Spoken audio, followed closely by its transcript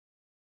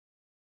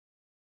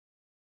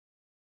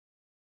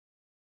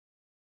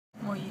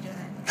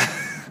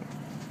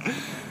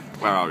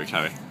Where are we,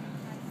 Chloe?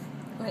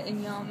 We're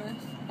in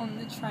Yarmouth, on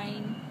the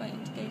train,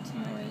 waiting to go to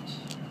Norwich.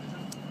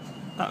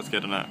 That was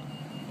good, isn't it?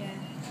 Yeah.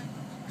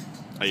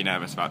 Are you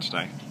nervous about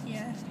today?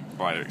 Yeah.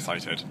 Why are you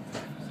excited?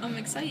 I'm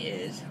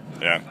excited.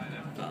 Yeah.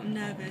 But I'm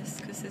nervous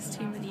because there's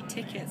too many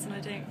tickets and I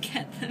don't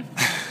get them.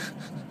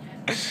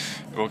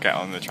 We'll get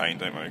on the train,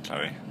 don't worry,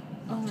 Chloe.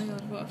 Oh my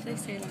god, what if they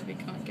say like we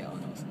can't get on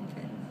or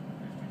something?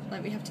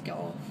 Like we have to get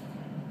off.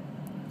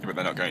 Yeah, but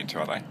they're not going to,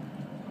 are they?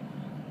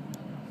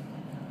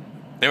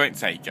 They won't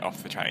say get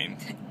off the train.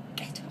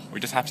 Get off.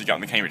 We just have to get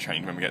on the Cambridge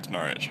train when we get to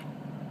Norwich.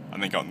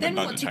 And then get on the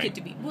London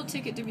train. What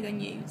ticket do we then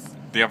use?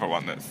 The other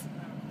one that's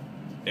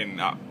in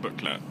that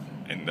booklet,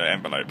 in the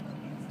envelope,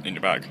 in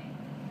your bag.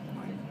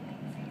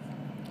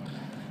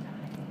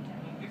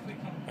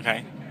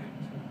 Okay?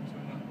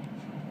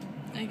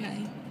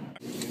 Okay.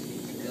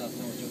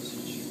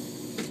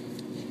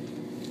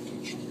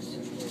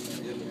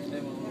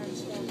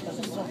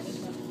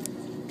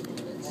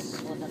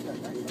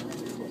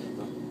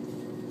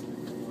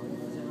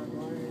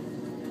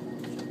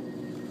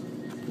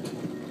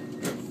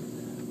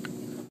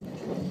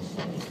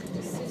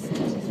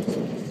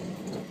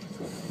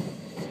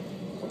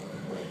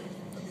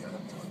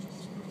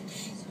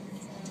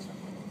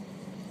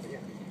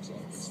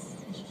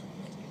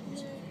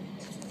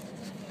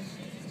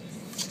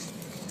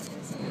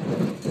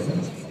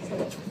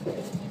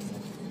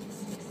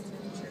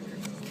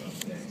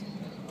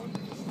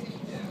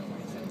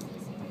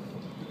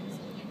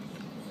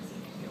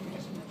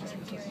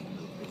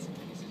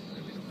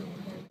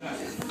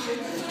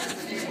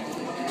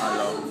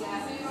 Hello.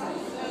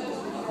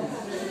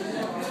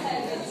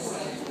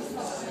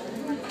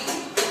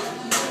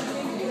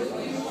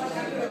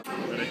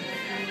 Ready?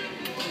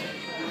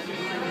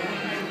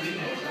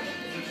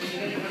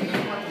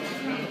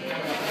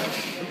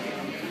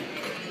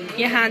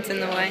 Your hand's in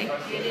the way.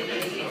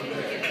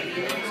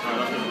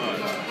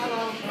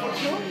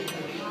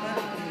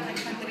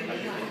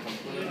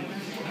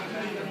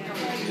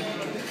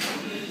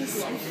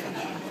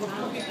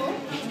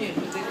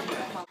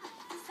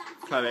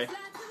 Chloe.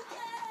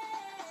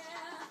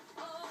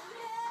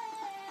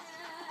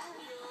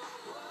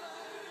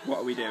 What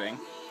are we doing?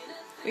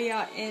 We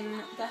are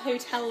in the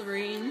hotel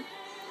room,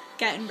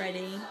 getting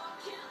ready.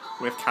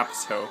 With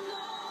Capital.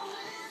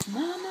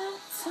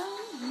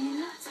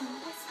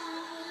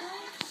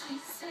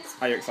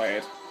 Are you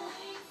excited?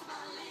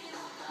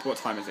 What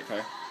time is it,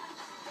 Chloe?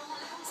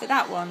 So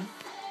that one.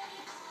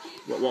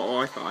 What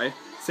Wi-Fi?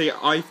 See,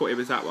 I thought it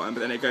was that one, but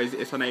then it goes,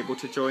 it's unable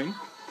to join.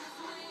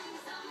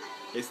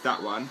 It's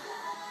that one.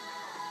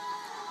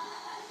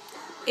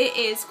 It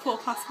is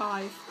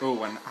 5:15.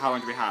 Oh, and how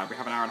long do we have? We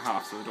have an hour and a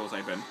half, so the door's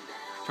open.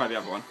 Try the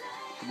other one.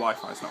 The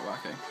Wi-Fi's not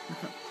working.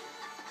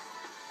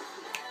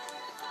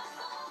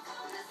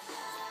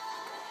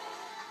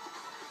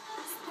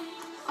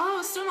 Oh,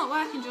 it's still not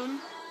working, John.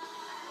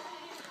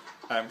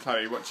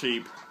 Chloe, what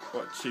tube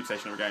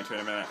station are we going to in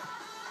a minute?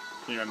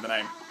 Can you remember the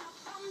name?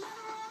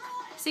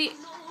 See,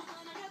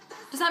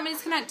 does that mean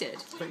it's connected?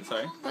 I think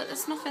so. But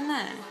there's nothing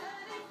there.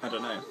 I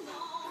don't know.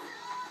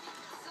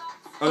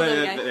 Oh, there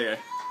we go. There you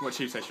go. What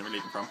tube station are we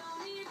leaving from? Do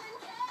you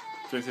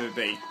want to do the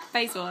B?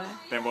 Bayswater.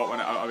 Then what one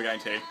are we going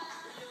to?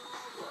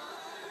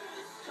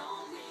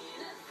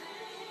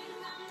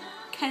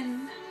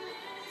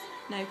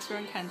 No, because we're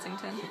in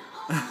Kensington.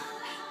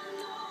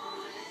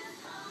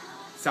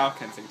 South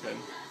Kensington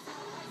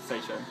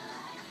Station.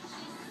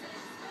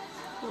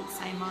 All the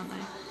same, aren't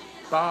they?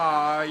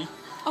 Bye!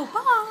 Oh,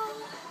 bye!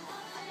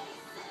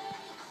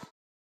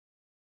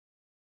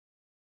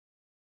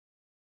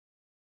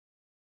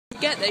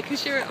 Get there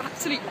because you're an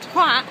absolute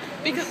twat.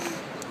 Because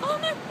oh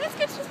no, let's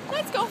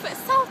go off at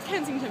South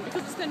Kensington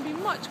because it's going to be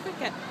much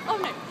quicker. Oh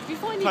no, we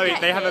finally Chloe,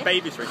 get they have here, a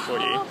baby's drink for you.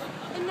 half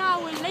an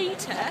hour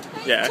later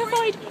Yeah. to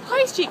ride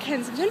High Street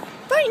Kensington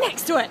right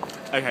next to it.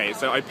 Okay,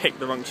 so I picked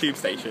the wrong tube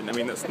station. I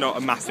mean, that's not a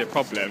massive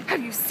problem.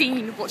 Have you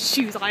seen what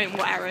shoes I am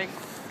wearing?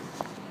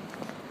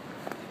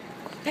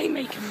 They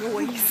make a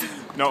noise.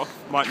 Not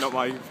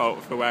my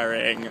fault for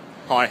wearing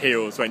high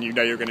heels when you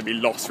know you're going to be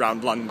lost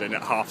round London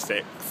at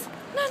 6:30.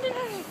 No.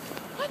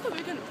 I thought we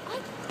were going to...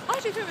 I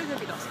do think we were going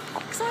to be lost.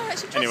 Because I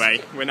actually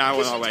Anyway, we're now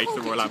on our way to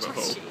the Royal Albert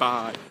Hall.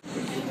 Bye.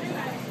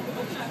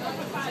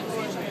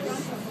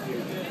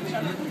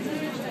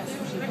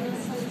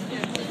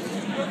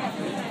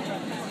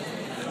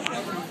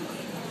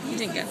 You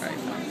didn't get very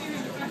far.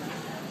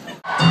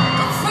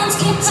 Friends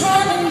keep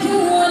telling you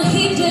what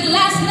he did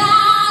last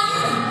night.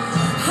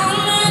 How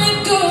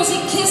many girls he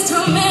kissed,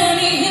 how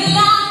many he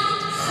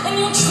lied. And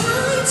you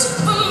try to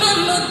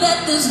remember that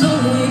there's no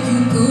way you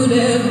could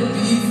ever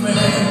be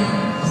friends.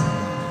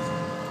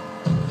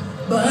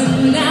 But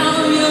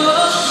now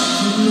you're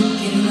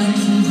looking like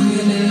you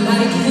really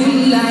like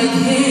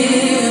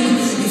him.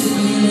 You're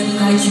feeling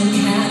like you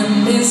kinda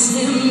miss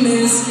him.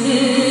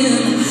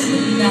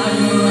 And now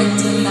you're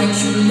acting like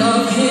you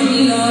love him.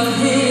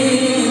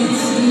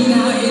 And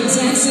now you're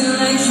dancing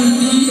like you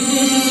need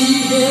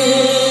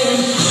him.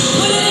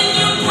 Put it in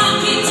your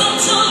pocket, don't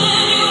tell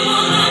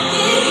anyone I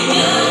get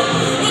it.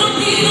 It'll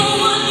be the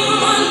one you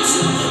run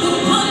to, the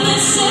one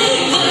that says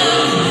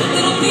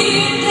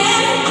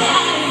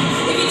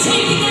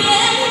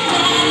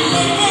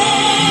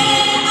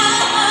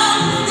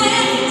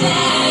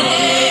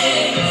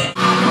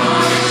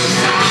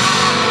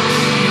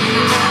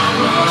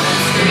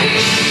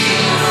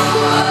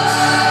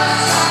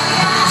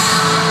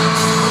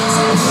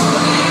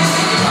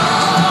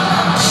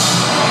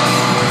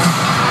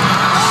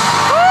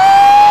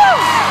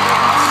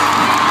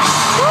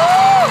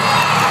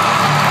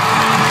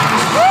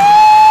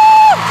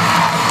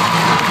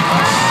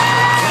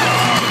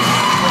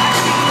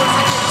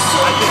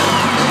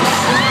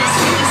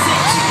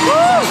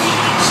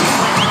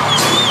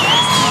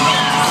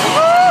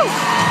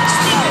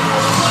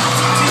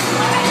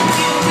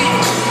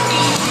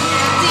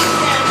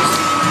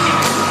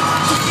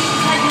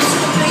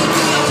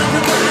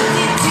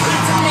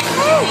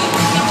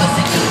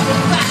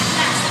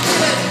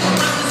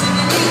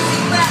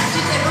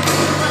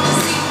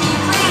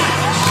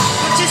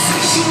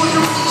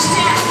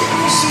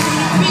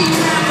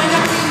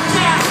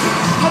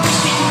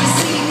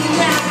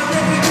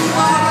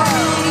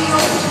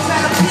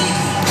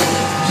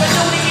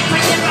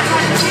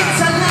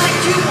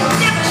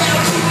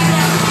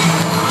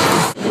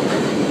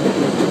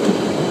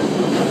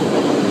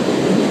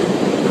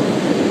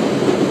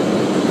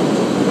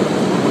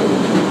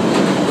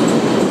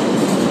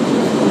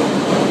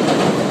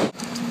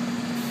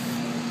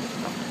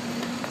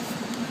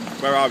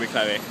we,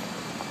 Chloe?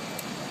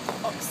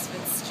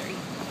 Oxford Street.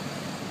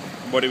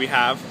 What do we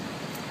have?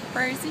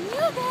 Frozen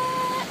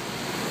yogurt.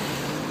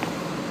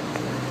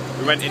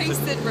 We went into...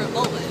 Toasted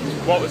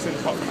Rollin. What was in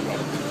Top Shop?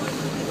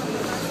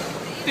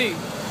 Food.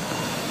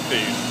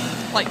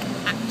 Food. Like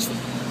actual.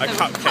 A there were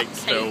cupcake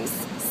stall.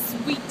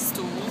 Sweet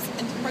stalls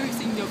and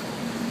frozen yogurt.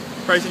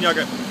 Frozen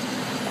yogurt.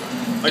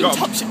 I In got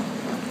Top Shop.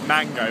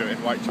 mango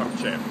and white chocolate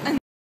chip.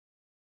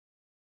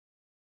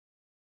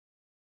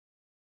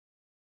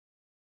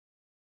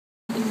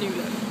 In New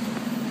Look.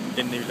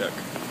 In New Look.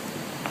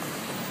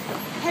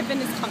 Heaven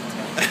has come to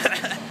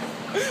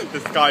us. The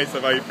skies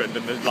have opened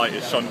and the light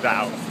has shone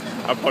down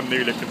upon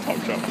New Look and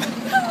Topshop.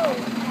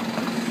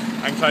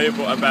 And Chloe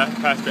bought a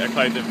first bit of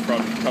clothing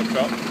from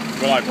Topshop.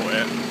 Well, I bought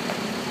it.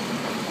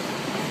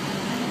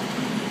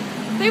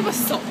 They were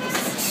socks.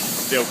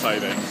 Still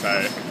clothing, so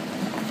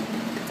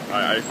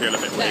I feel a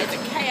bit No, weird. the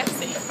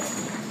KFC.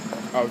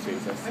 Oh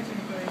Jesus.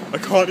 I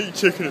can't eat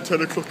chicken at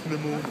 10 o'clock in the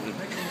morning.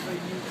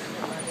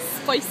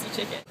 Spicy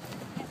chicken.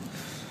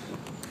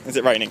 Is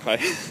it raining, Chloe?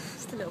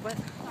 Just a little bit.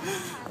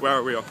 Where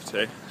are we off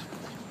to?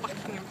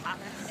 Buckingham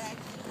Palace.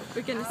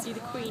 We're going to see the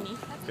Queenie.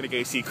 Gonna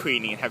go see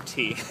Queenie and have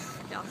tea.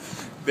 Yeah.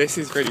 This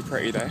is really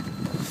pretty though.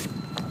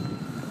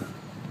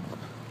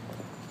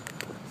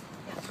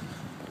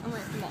 I'm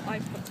waiting for my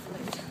iPod to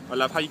load. I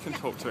love how you can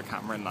talk to a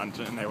camera in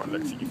London and no one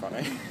looks at you funny.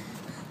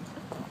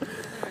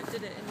 I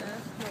did it in the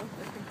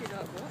computer.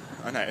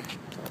 What? I know.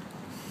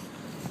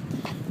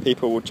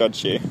 People will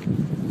judge you.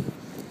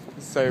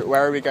 So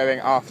where are we going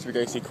after we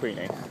go see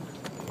Queenie?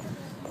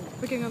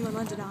 We're going on the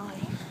London Eye.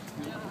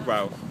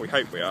 Well, we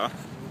hope we are.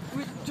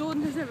 Which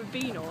Jordan has never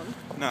been on.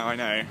 No, I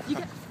know. You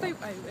get a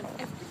photo and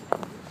everything.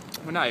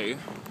 Well, no.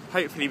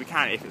 Hopefully we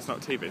can if it's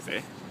not too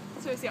busy.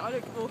 Seriously, I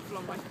look awful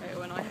on my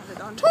photo and I have it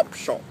done.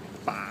 Topshop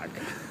bag.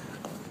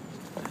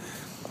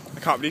 I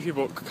can't believe you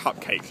bought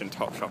cupcakes in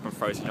Topshop and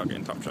frozen yogurt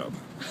in Topshop.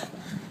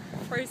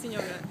 Frozen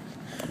yogurt.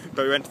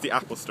 But we went to the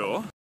Apple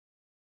store.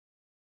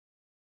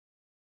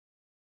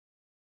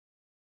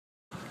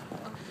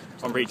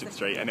 On Regent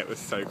Street, and it was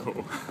so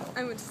cool.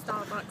 I went to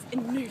Starbucks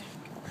in New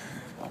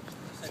York.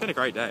 It's been a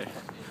great day.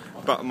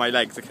 But my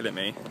legs are killing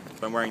me,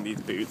 so I'm wearing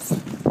these boots.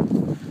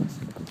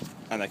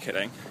 And they're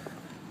killing.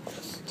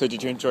 So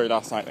did you enjoy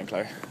last night then,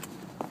 Chloe?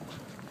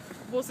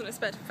 Wasn't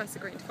expecting Professor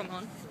Green to come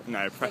on.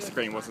 No, Professor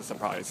Green was a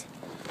surprise.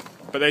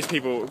 But those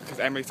people, because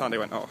Emeli Sande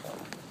went off,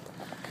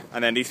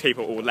 and then these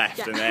people all left,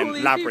 Yeah, and all then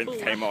these Labyrinth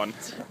people came on.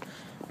 left.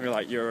 We were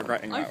like, you're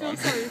regretting I that feel one.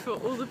 sorry for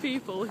all the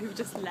people who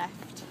just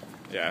left.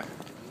 Yeah.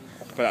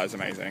 But that was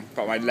amazing.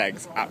 But my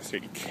legs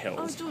absolutely killed.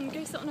 Oh, Jordan,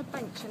 go sit on a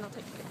bench and I'll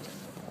take a picture.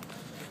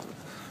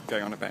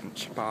 Going on a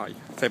bench. Bye.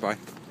 Say bye.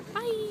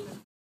 Bye.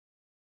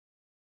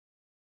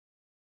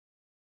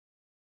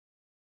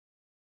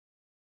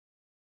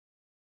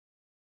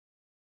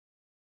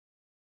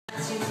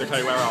 So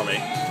Chloe, where are we?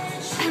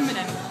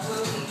 Eminem.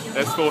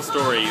 There's 4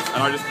 stories,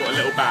 and I just bought a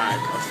little bag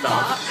of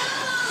stuff.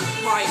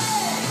 Right.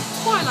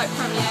 Twilight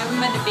premiere, we're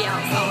meant to be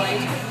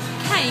outside.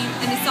 Came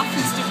and it's up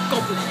instead of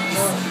goblins.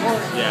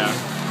 Yeah.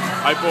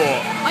 I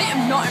bought, I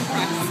am not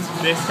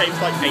impressed. this came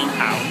for like £8.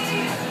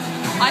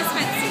 I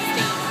spent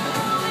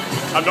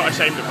 16. I'm not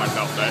ashamed of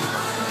myself though.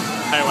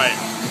 Hey wait,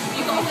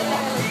 You got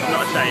I'm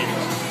not ashamed.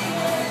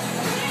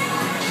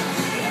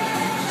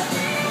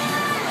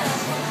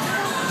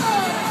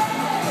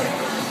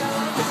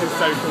 This is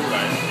so cool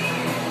though.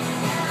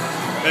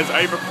 There's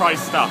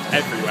overpriced stuff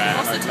everywhere.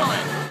 What's and the I love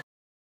time? it.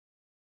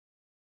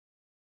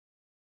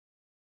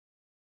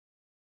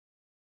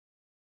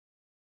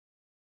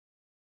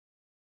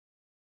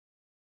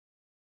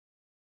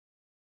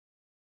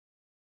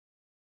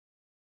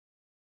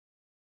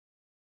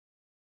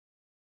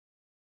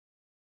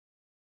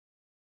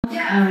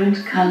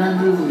 Current color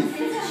moon.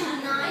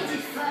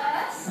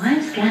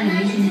 While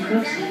scanning is in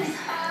process,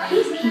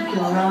 please keep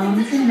your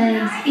arms and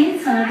legs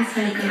inside the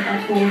circle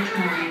at all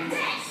times.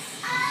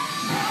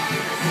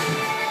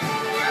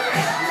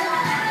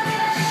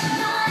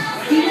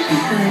 Please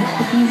refer to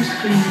the view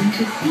screen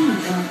to see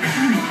your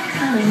current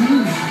color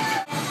moon.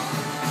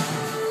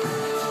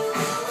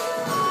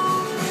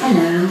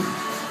 Hello.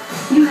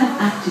 You have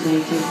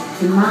activated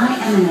the My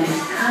M&S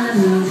Color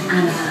Moon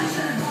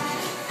Analyzer.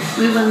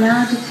 We will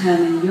now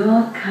determine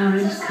your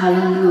current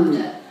color moon.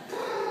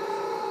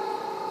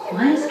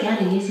 While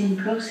scanning is in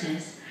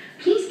process,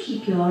 please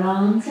keep your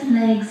arms and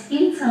legs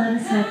inside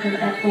the circle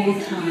at all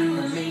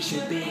times. We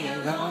should be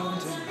alone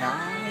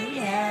tonight,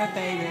 yeah,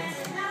 baby.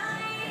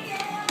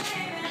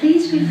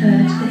 Please refer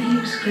to the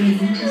view screen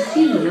to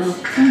see your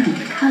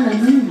current color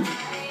moon.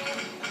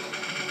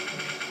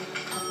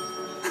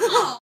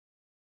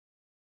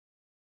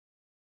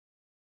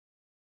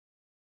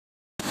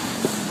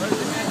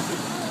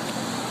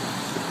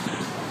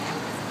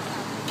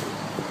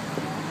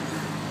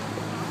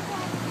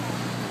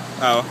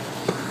 Oh.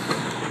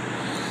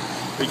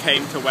 We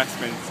came to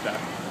Westminster.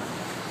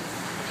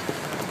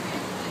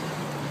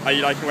 Are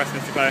you liking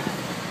Westminster, Chloe? It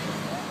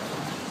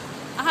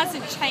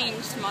hasn't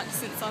changed much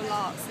since I was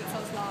last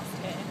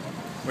here.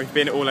 We've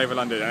been all over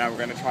London and now we're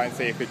going to try and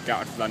see if we can get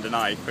out to London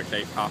Eye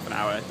quickly, half an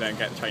hour, then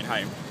get the train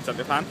home. Is that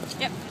the plan?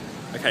 Yep.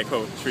 Okay,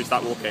 cool. Should we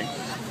start walking?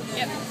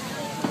 Yep.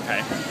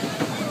 Okay.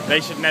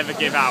 They should never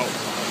give out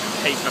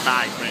paper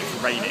bags when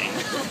it's raining.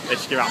 They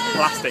should give out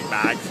plastic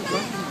bags,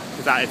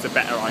 because that is a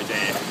better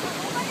idea.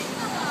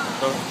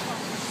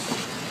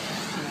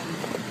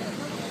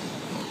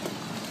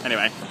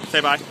 Anyway,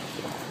 say bye.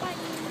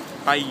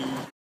 Bye.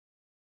 Bye.